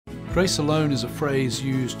Grace alone is a phrase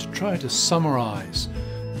used to try to summarize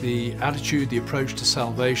the attitude, the approach to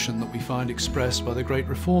salvation that we find expressed by the great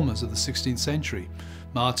reformers of the 16th century,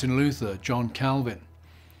 Martin Luther, John Calvin.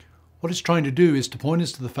 What it's trying to do is to point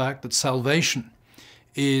us to the fact that salvation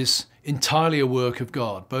is entirely a work of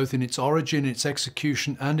God, both in its origin, its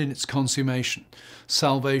execution, and in its consummation.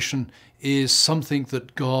 Salvation is something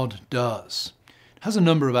that God does. It has a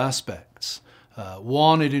number of aspects.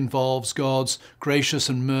 One, it involves God's gracious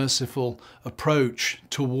and merciful approach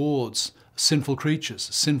towards sinful creatures,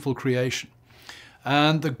 sinful creation.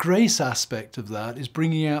 And the grace aspect of that is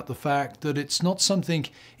bringing out the fact that it's not something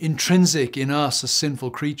intrinsic in us as sinful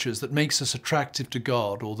creatures that makes us attractive to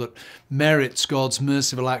God or that merits God's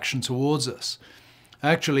merciful action towards us.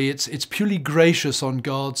 Actually, it's purely gracious on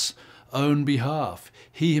God's own behalf.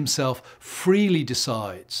 He himself freely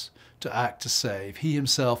decides to act to save. He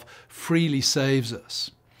himself freely saves us.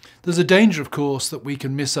 There's a danger, of course, that we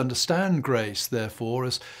can misunderstand grace, therefore,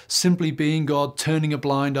 as simply being God turning a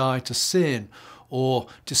blind eye to sin or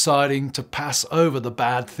deciding to pass over the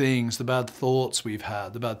bad things, the bad thoughts we've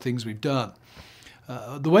had, the bad things we've done.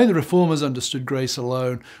 The way the Reformers understood grace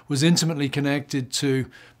alone was intimately connected to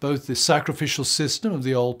both the sacrificial system of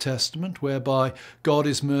the Old Testament, whereby God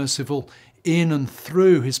is merciful in and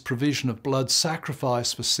through his provision of blood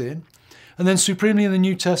sacrifice for sin, and then supremely in the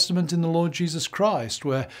New Testament in the Lord Jesus Christ,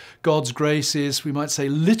 where God's grace is, we might say,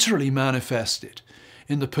 literally manifested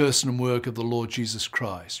in the person and work of the Lord Jesus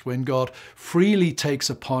Christ, when God freely takes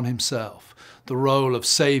upon himself the role of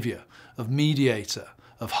Saviour, of mediator,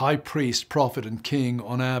 of high priest, prophet and king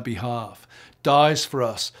on our behalf, dies for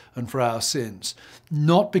us and for our sins,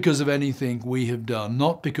 not because of anything we have done,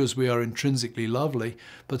 not because we are intrinsically lovely,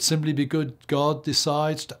 but simply because God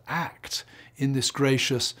decides to act in this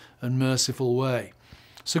gracious and merciful way.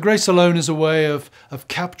 So grace alone is a way of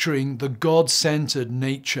capturing the God-centered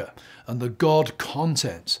nature and the God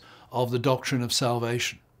content of the doctrine of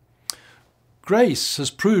salvation. Grace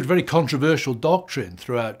has proved very controversial doctrine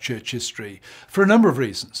throughout church history for a number of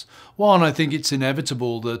reasons. One, I think it's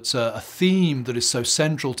inevitable that a theme that is so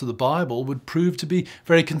central to the Bible would prove to be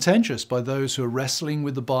very contentious by those who are wrestling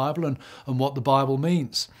with the Bible and what the Bible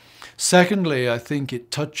means. Secondly, I think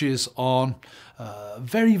it touches on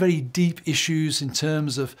very, very deep issues in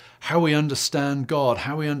terms of how we understand God,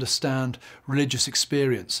 how we understand religious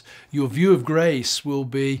experience. Your view of grace will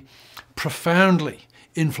be profoundly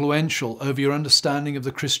influential over your understanding of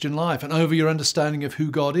the Christian life and over your understanding of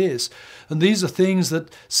who God is. And these are things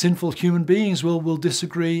that sinful human beings will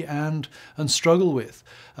disagree and struggle with.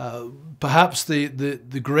 Perhaps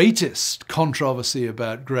the greatest controversy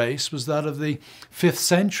about grace was that of the 5th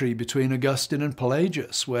century between Augustine and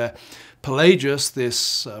Pelagius, where Pelagius,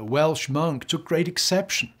 this Welsh monk, took great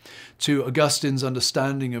exception to Augustine's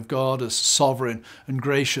understanding of God as sovereign and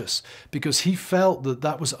gracious, because he felt that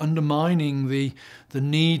that was undermining the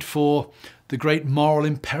need for the great moral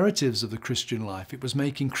imperatives of the Christian life. It was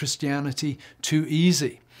making Christianity too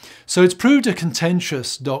easy. So it's proved a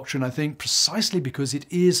contentious doctrine, I think, precisely because it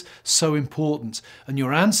is so important. And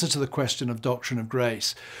your answer to the question of doctrine of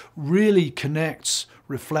grace really connects,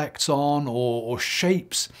 reflects on, or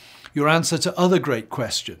shapes your answer to other great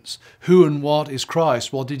questions. Who and what is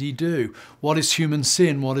Christ? What did he do? What is human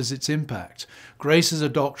sin? What is its impact? Grace is a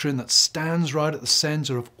doctrine that stands right at the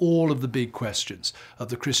center of all of the big questions of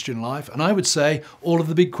the Christian life, and I would say all of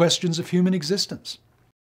the big questions of human existence.